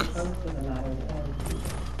quick.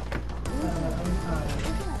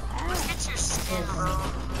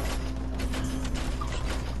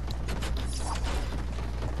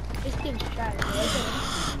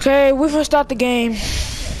 Okay, we're gonna start the game.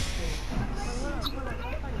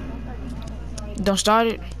 Don't start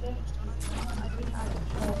it.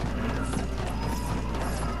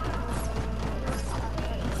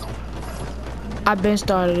 I've been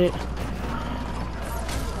started it.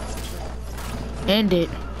 End it.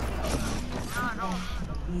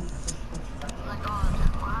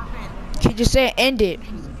 He just said end it.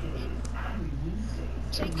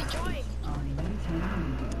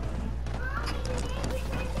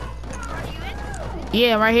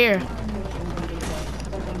 Yeah, right here.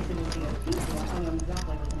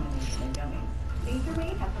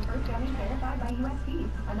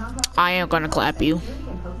 I am gonna clap you.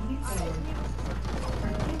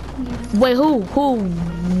 Wait, who?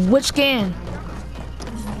 Which skin?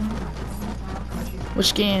 Which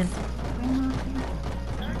skin?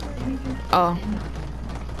 Oh.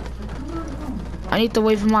 I need to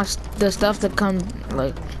wait for the stuff to come,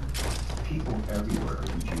 like. People everywhere are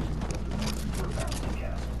choosing for a bouncy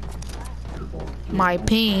castle. My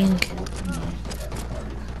ping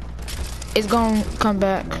is gonna come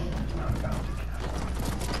back.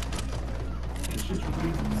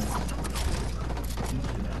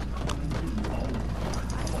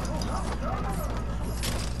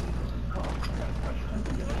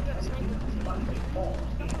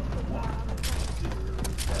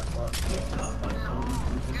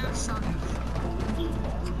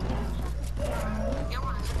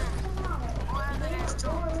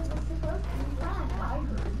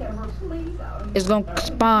 It's gonna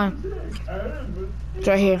spawn. It's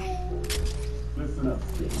right here.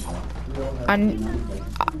 I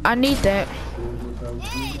need that.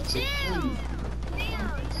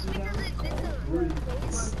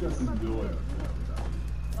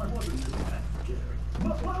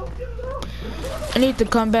 I need to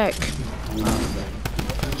come back.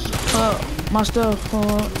 My stuff.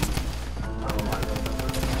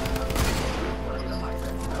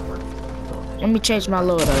 Let me change my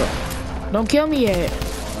load up. Don't kill me yet.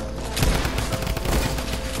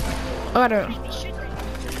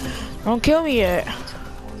 Don't kill me yet.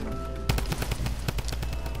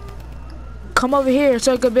 Come over here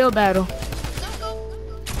so I can build battle.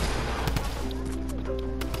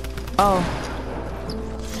 Oh.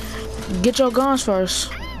 Get your guns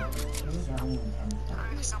first.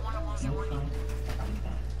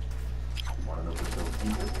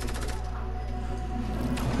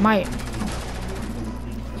 Might.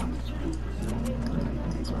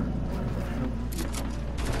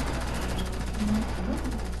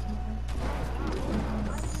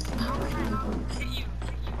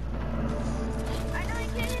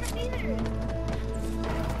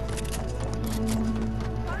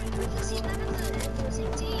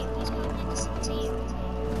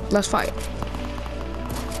 Let's fight.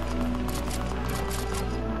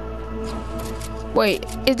 Wait,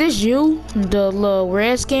 is this you? The little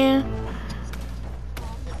red skin?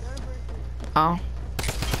 Oh.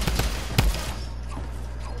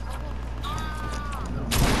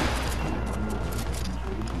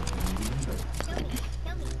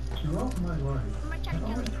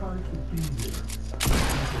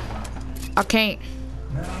 I can't.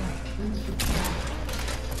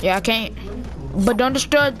 Yeah, I can't. But don't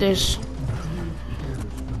destroy this.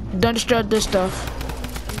 Don't destroy this stuff.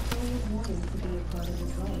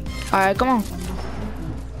 Alright, come on.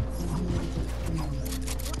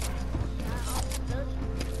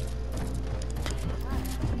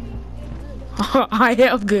 I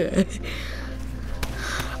am good.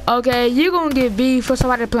 Okay, you gonna get beef for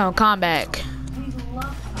somebody to play on combat.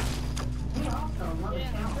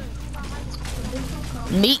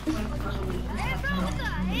 Me?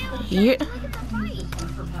 Yeah.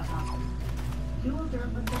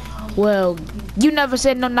 Well, you never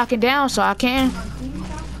said no knocking down, so I can.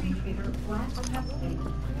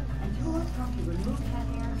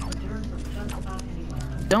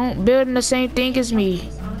 Don't build in the same thing as me.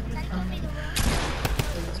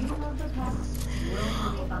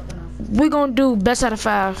 We're gonna do best out of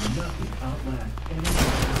 5.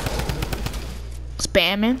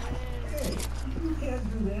 Spamming.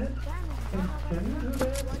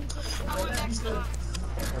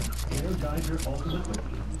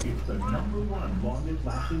 It's the #1 longest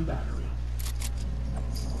lasting battery.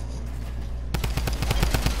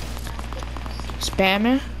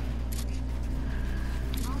 Spamming.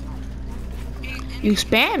 You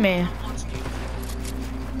spamming.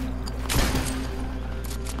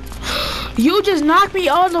 You just knocked me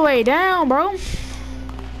all the way down, bro.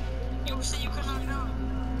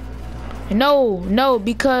 No,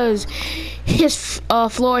 because his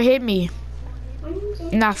floor hit me.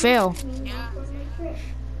 And I fell.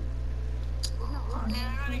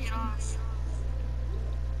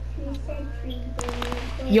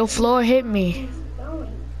 Your floor hit me.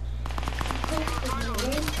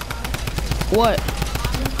 What?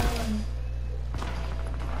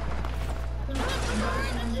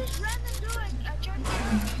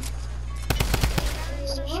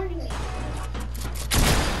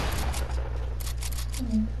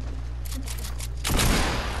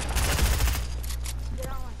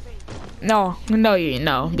 No, you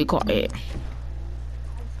know. Be quiet.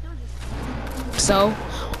 So,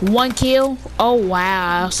 1 kill. Oh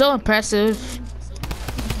wow, so impressive.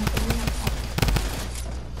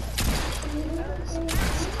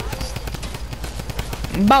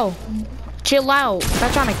 Bo, chill out.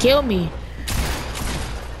 Stop trying to kill me.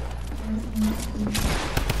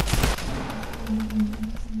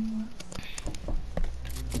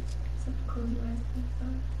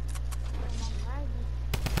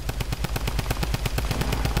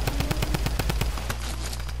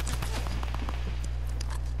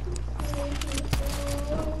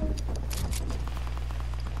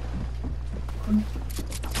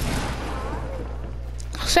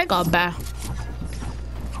 Say goodbye.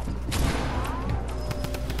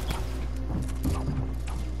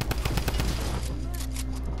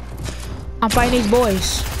 I'm fighting these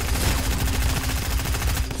boys.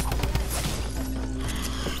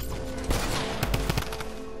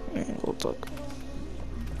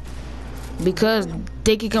 Because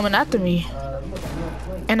they keep coming after me.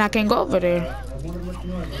 And I can't go over there.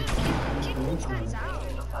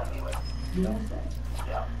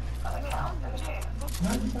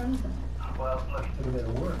 Well, look, it's a bit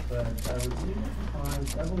of work, but I was able to find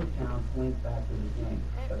several accounts linked back to the game.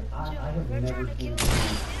 But I have never seen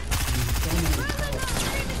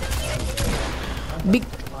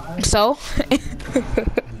so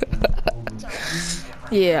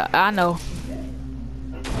yeah, I know.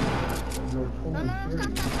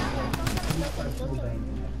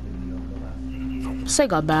 Say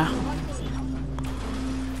goodbye.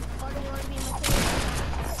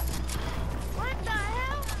 What the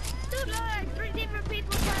hell? Dude, like 3 different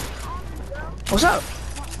people fighting on me, bro. What's up?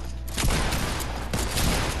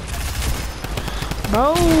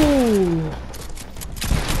 Bro.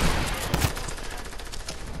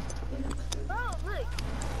 Bro, look.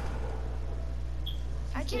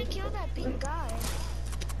 I can't kill that big guy.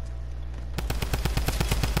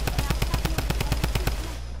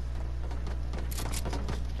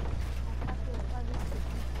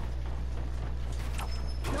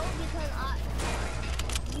 No, because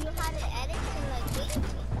you had to edit and like wait.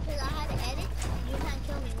 Because I had to edit, you can't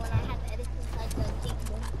kill me when I had to edit inside the thing.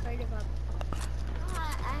 Heard about it. I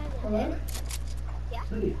had to edit. Yeah.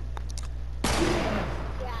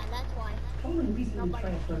 Yeah, that's why. Someone recently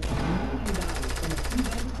transferred $1 million from a few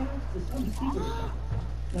bank accounts to some secret account.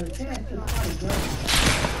 Now the cash just started growing.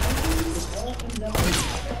 Hopefully it all ends up in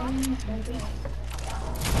the same location.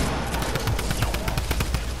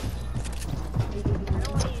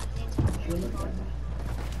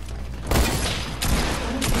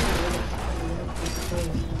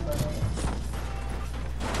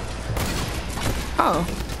 Oh.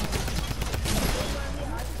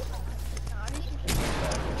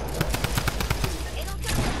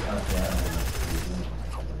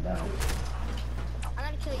 I'm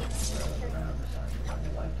gonna kill you.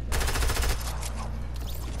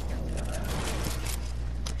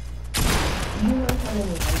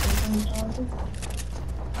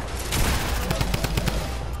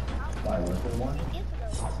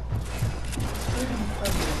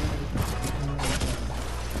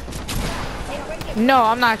 No,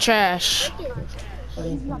 I'm not trash.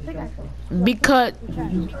 Because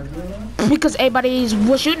everybody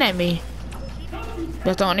was shooting at me.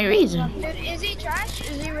 That's the only reason. Dude, is he trash?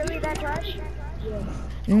 Is he really that trash?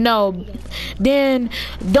 No. Then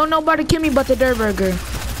don't nobody kill me but the Dirt Burger.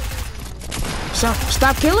 So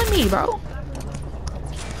stop killing me, bro.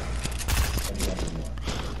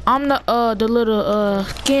 I'm the little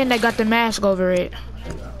skin that got the mask over it.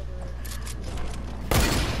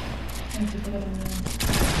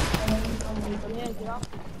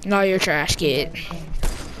 No, you're trash, kid.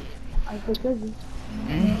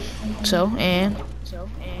 So and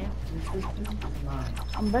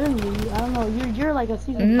I'm better than you. I don't know. You're like a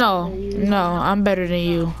season. no, I'm better than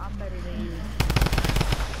you.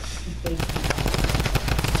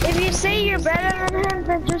 If you say you're better than him,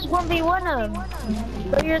 then just 1v1 him.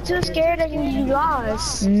 But you're too scared and you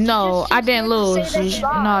lost. No, I didn't lose.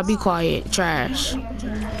 No, be quiet, trash.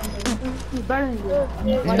 He's better than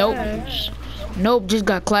you. Nope. Nope, just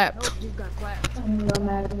got clapped.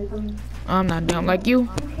 I'm not dumb like you.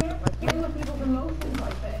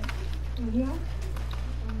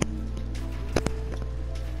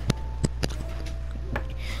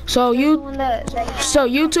 So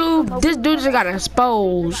YouTube, this dude just got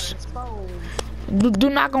exposed. Do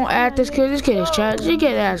not gonna add this kid. This kid is trash. You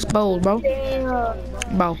get exposed, bro.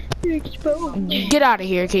 Bro, get out of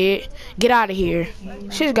here, kid. Get out of here.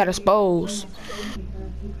 She just got exposed.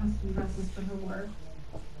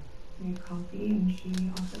 Coffee, and she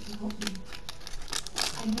offered to help me.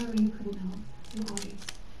 I know you couldn't help. You always.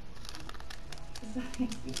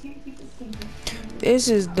 Besides, you can't keep a secret. This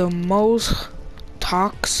is the most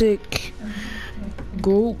toxic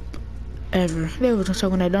group ever. They were just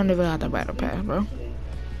talking that don't even have the battle pass, bro.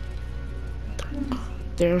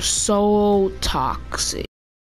 They're so toxic.